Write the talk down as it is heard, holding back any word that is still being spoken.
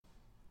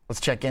Let's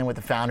check in with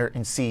the founder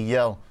and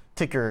CEO.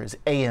 Ticker is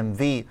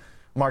AMV.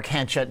 Mark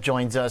Hanchett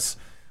joins us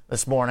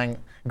this morning.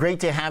 Great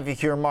to have you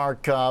here,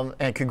 Mark,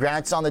 and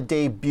congrats on the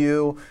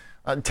debut.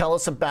 Tell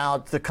us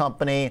about the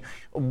company.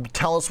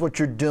 Tell us what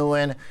you're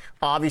doing.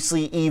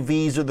 Obviously,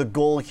 EVs are the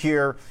goal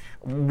here.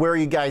 Where are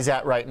you guys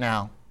at right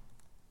now?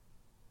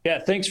 Yeah,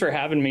 thanks for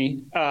having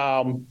me.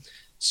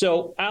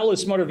 So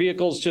Atlas Motor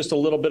Vehicles, just a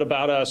little bit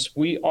about us.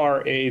 We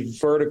are a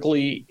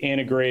vertically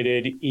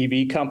integrated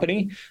EV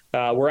company.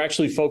 We're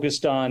actually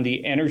focused on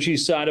the energy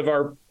side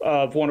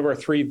of one of our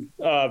three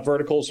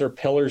verticals or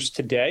pillars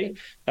today.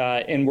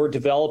 And we're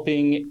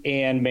developing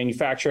and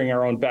manufacturing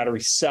our own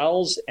battery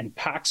cells and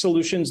pack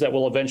solutions that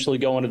will eventually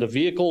go into the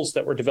vehicles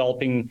that we're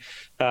developing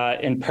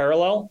in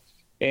parallel.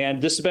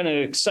 And this has been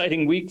an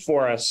exciting week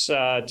for us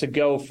to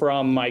go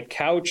from my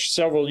couch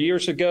several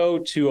years ago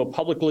to a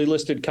publicly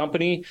listed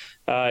company.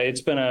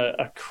 It's been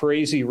a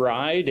crazy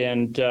ride,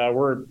 and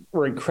we're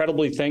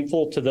incredibly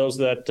thankful to those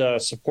that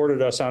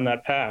supported us on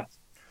that path.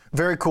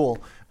 Very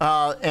cool.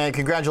 And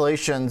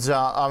congratulations.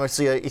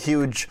 Obviously, a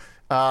huge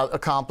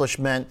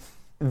accomplishment.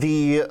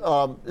 The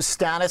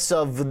status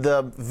of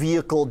the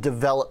vehicle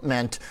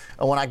development.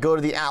 When I go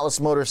to the Atlas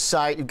Motors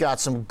site, you've got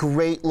some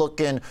great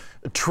looking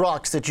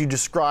trucks that you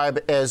describe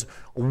as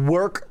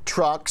work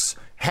trucks,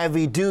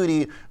 heavy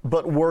duty,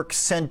 but work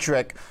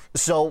centric.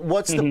 So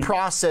what's the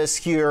process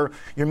here?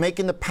 You're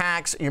making the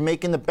packs, you're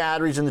making the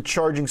batteries and the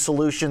charging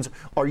solutions.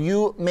 Are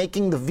you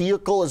making the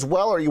vehicle as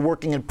well? Are you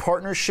working in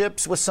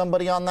partnerships with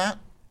somebody on that?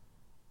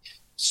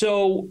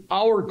 So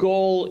our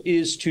goal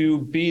is to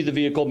be the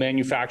vehicle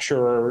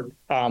manufacturer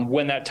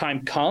when that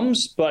time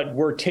comes, but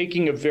we're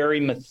taking a very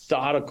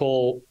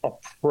methodical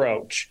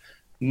approach.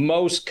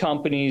 Most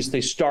companies, they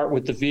start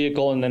with the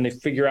vehicle and then they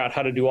figure out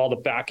how to do all the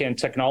back-end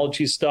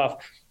technology stuff.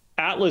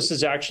 Atlas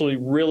is actually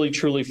really,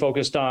 truly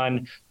focused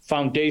on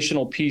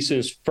foundational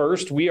pieces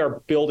first. We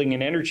are building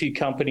an energy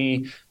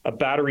company, a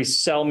battery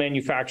cell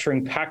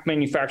manufacturing, pack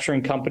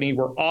manufacturing company.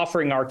 We're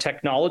offering our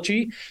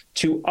technology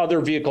to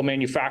other vehicle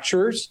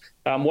manufacturers.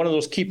 One of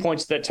those key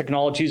points of that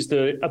technology is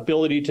the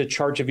ability to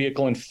charge a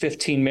vehicle in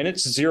 15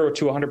 minutes, 0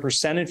 to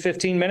 100% in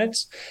 15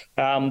 minutes.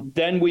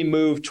 Then we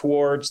move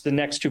towards the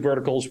next two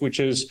verticals, which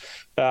is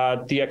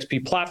the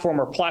XP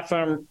platform or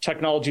platform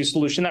technology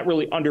solution that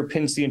really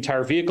underpins the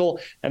entire vehicle.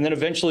 And then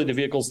eventually the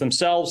vehicles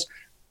themselves.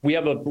 We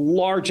have a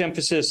large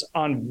emphasis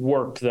on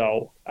work,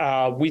 though.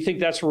 We think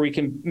that's where we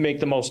can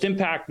make the most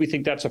impact. We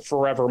think that's a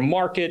forever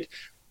market.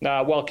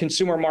 While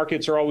consumer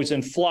markets are always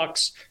in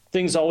flux,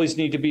 things always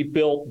need to be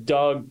built,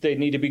 dug, they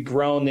need to be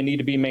grown, they need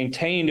to be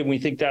maintained. And we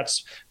think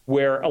that's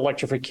where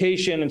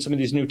electrification and some of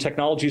these new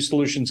technology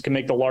solutions can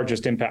make the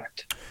largest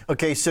impact.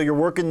 Okay, so you're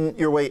working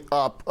your way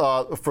up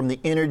from the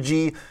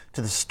energy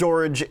to the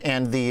storage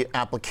and the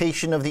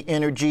application of the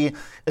energy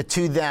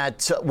to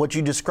that, what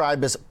you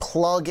describe as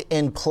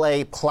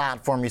plug-and-play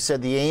platform. You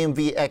said the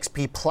AMV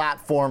XP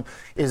platform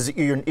is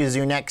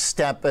your next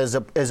step as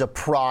a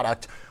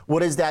product.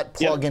 What is that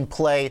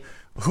plug-and-play?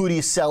 Who do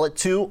you sell it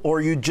to? Or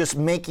are you just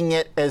making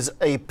it as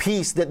a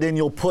piece that then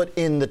you'll put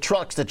in the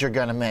trucks that you're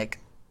going to make?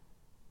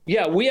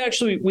 Yeah, we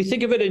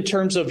think of it in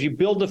terms of you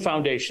build the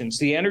foundations.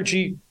 The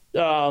energy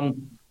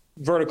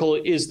vertical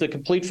is the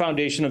complete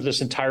foundation of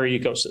this entire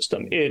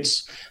ecosystem.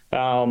 It's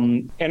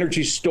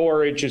energy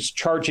storage, it's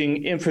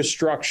charging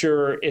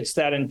infrastructure, it's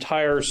that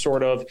entire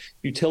sort of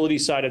utility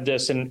side of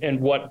this and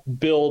what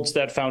builds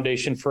that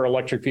foundation for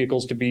electric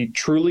vehicles to be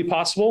truly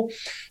possible.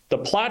 The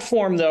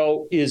platform,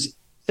 though,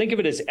 think of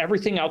it as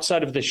everything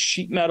outside of the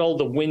sheet metal,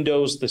 the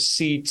windows, the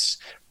seats,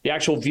 the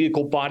actual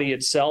vehicle body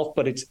itself,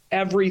 but it's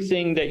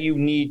everything that you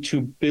need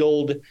to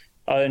build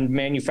and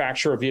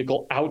manufacture a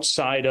vehicle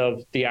outside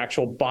of the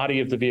actual body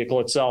of the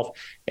vehicle itself.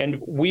 And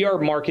we are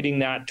marketing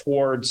that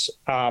towards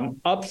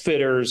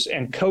upfitters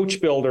and coach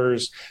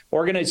builders,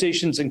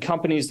 organizations and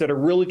companies that are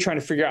really trying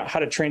to figure out how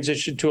to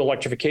transition to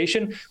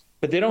electrification,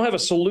 but they don't have a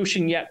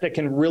solution yet that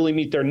can really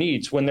meet their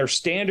needs. When their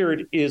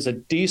standard is a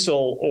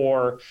diesel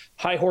or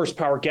high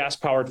horsepower gas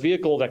powered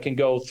vehicle that can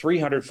go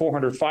 300,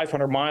 400,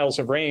 500 miles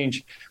of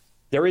range,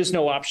 there is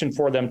no option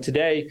for them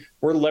today.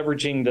 We're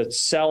leveraging the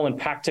cell and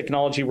pack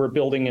technology we're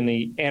building in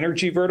the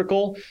energy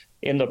vertical.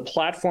 In the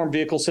platform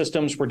vehicle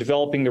systems, we're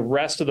developing the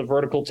rest of the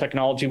vertical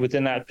technology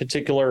within that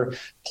particular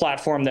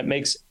platform that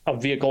makes a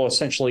vehicle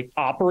essentially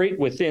operate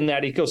within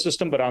that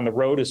ecosystem, but on the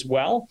road as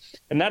well.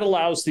 And that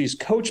allows these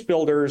coach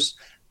builders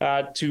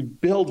to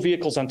build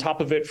vehicles on top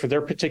of it for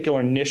their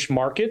particular niche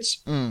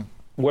markets.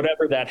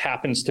 Whatever that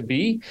happens to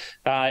be,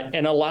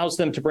 and allows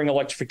them to bring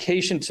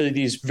electrification to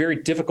these very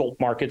difficult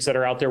markets that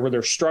are out there where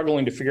they're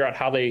struggling to figure out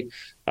how they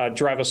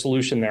drive a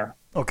solution there.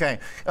 Okay,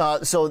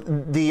 so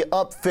the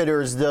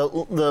upfitters,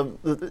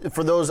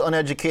 for those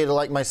uneducated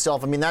like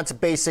myself, I mean, that's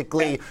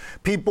basically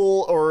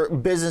people or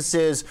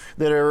businesses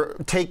that are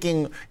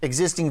taking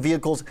existing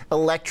vehicles,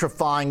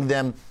 electrifying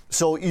them.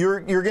 So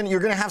you're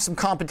gonna have some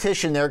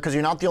competition there because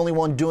you're not the only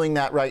one doing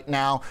that right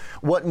now.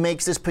 What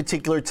makes this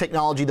particular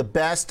technology the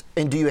best?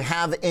 And do you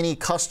have any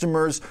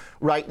customers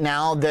right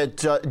now that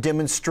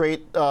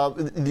demonstrate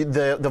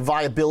the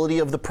viability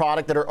of the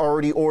product that are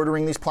already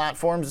ordering these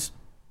platforms?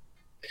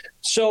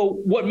 So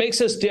what makes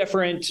us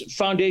different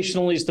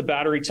foundationally is the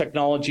battery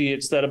technology.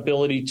 It's that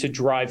ability to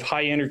drive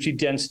high energy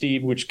density,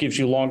 which gives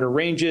you longer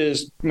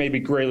ranges, maybe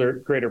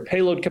greater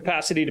payload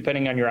capacity,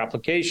 depending on your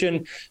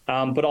application,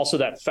 but also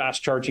that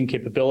fast charging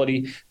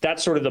capability.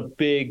 That's sort of the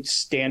big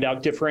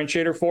standout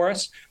differentiator for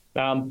us.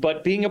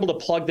 But being able to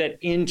plug that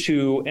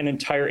into an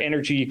entire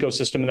energy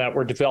ecosystem that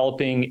we're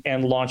developing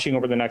and launching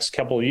over the next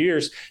couple of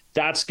years,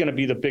 that's going to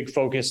be the big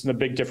focus and the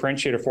big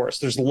differentiator for us.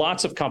 There's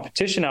lots of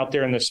competition out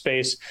there in this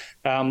space,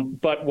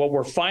 but what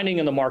we're finding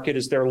in the market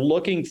is they're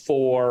looking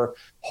for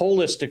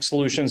holistic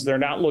solutions. They're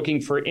not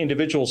looking for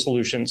individual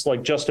solutions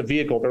like just a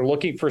vehicle. They're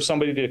looking for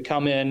somebody to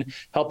come in,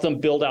 help them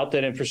build out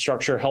that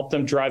infrastructure, help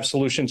them drive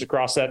solutions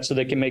across that so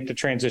they can make the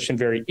transition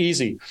very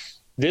easy.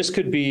 This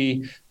could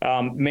be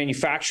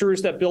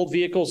manufacturers that build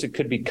vehicles. It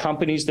could be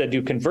companies that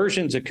do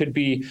conversions. It could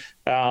be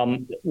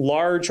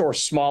large or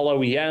small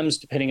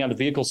OEMs, depending on the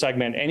vehicle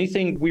segment.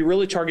 Anything, we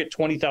really target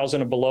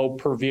 20,000 and below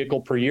per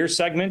vehicle per year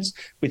segments.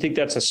 We think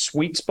that's a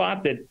sweet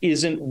spot that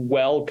isn't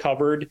well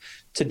covered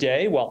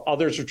today, while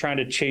others are trying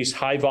to chase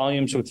high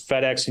volumes with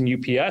FedEx and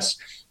UPS.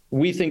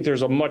 We think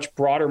there's a much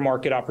broader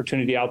market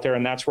opportunity out there,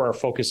 and that's where our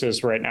focus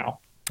is right now.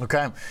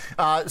 Okay,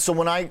 so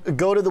when I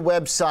go to the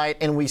website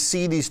and we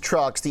see these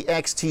trucks, the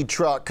XT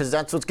truck, because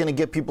that's what's going to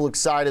get people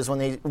excited is when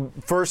they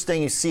first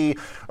thing you see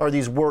are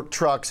these work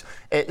trucks.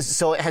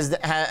 So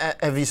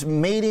have you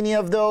made any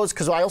of those?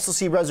 Because I also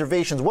see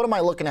reservations. What am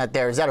I looking at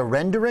there? Is that a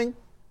rendering?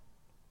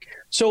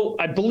 So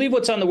I believe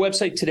what's on the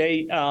website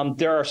today,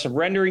 there are some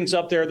renderings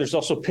up there. There's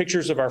also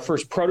pictures of our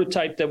first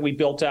prototype that we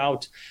built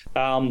out.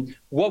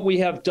 What we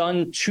have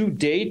done to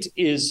date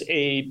is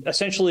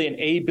essentially an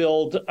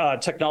A-build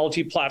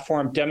technology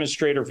platform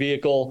demonstrator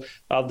vehicle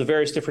of the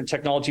various different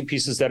technology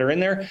pieces that are in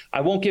there. I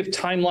won't give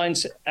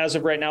timelines as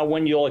of right now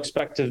when you'll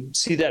expect to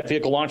see that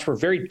vehicle launch. We're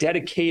very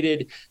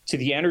dedicated to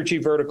the energy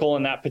vertical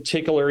in that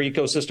particular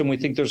ecosystem. We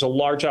think there's a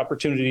large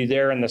opportunity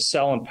there in the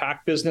cell and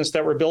pack business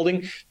that we're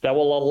building that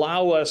will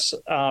allow us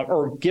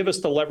or give us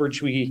the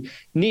leverage we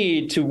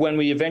need to when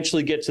we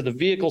eventually get to the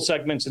vehicle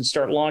segments and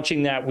start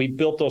launching that. We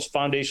built those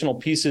foundational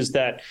pieces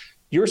that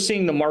you're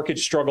seeing the market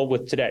struggle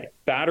with today.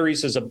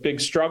 Batteries is a big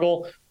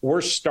struggle.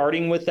 We're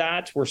starting with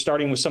that. We're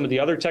starting with some of the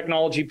other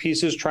technology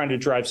pieces, trying to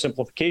drive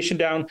simplification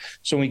down.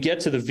 So when we get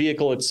to the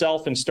vehicle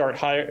itself and start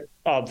higher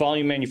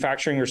volume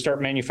manufacturing or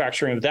start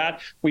manufacturing of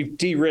that, we've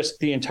de-risked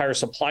the entire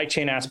supply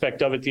chain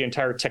aspect of it, the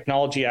entire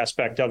technology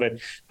aspect of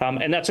it.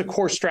 And that's a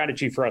core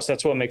strategy for us.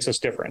 That's what makes us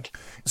different.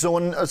 So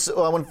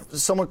when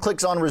someone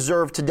clicks on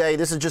reserve today,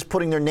 this is just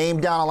putting their name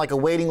down on like a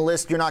waiting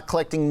list. You're not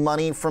collecting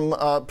money from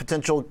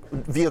potential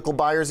vehicle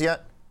buyers yet?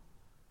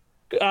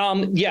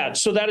 Yeah,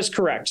 so that is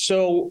correct.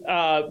 So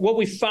what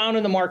we found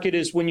in the market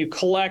is when you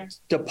collect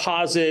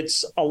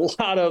deposits, a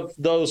lot of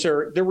those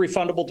they're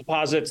refundable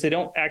deposits. They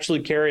don't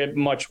actually carry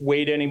much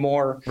weight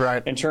anymore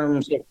in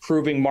terms of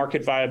proving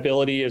market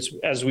viability,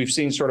 as we've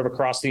seen sort of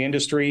across the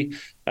industry.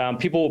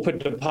 People will put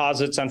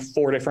deposits on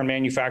 4 different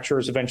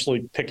manufacturers,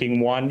 eventually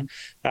picking one.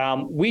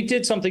 We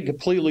did something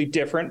completely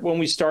different when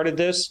we started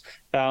this.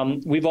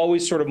 We've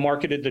always sort of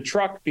marketed the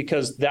truck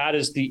because that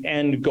is the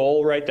end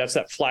goal, right? That's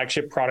that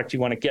flagship product you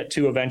want to get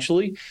to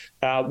eventually.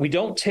 We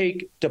don't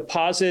take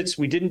deposits.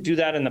 We didn't do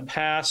that in the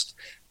past.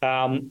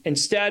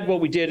 Instead, what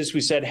we did is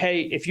we said,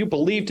 hey, if you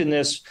believed in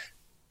this,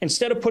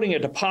 instead of putting a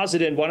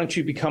deposit in, why don't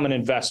you become an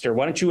investor?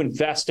 Why don't you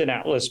invest in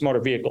Atlas Motor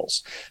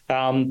Vehicles?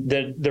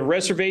 The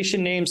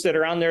reservation names that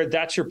are on there,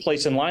 that's your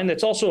place in line.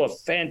 That's also a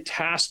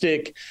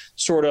fantastic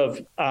sort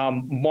of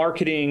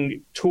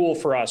marketing tool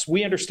for us.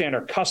 We understand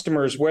our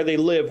customers, where they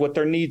live, what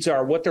their needs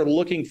are, what they're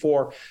looking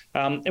for.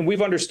 And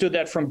we've understood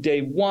that from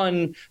day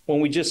one when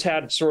we just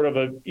had sort of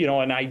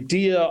an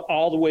idea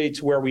all the way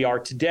to where we are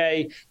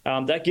today.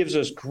 That gives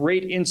us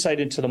great insight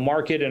into the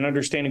market and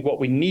understanding what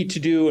we need to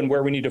do and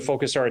where we need to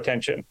focus our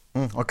attention.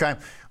 Okay.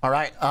 All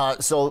right.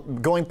 So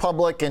going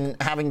public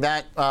and having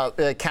that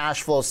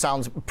cash flow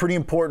sounds pretty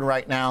important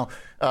right now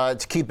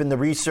to keeping the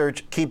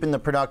research, keeping the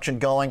production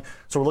going.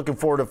 So we're looking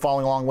forward to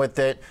following along with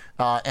it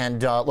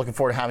and looking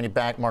forward to having you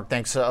back, Mark.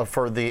 Thanks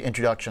for the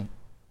introduction.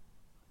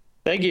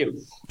 Thank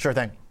you. Sure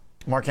thing.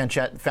 Mark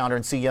Hanchett, founder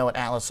and CEO at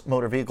Atlas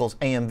Motor Vehicles,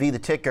 AMV, the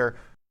ticker.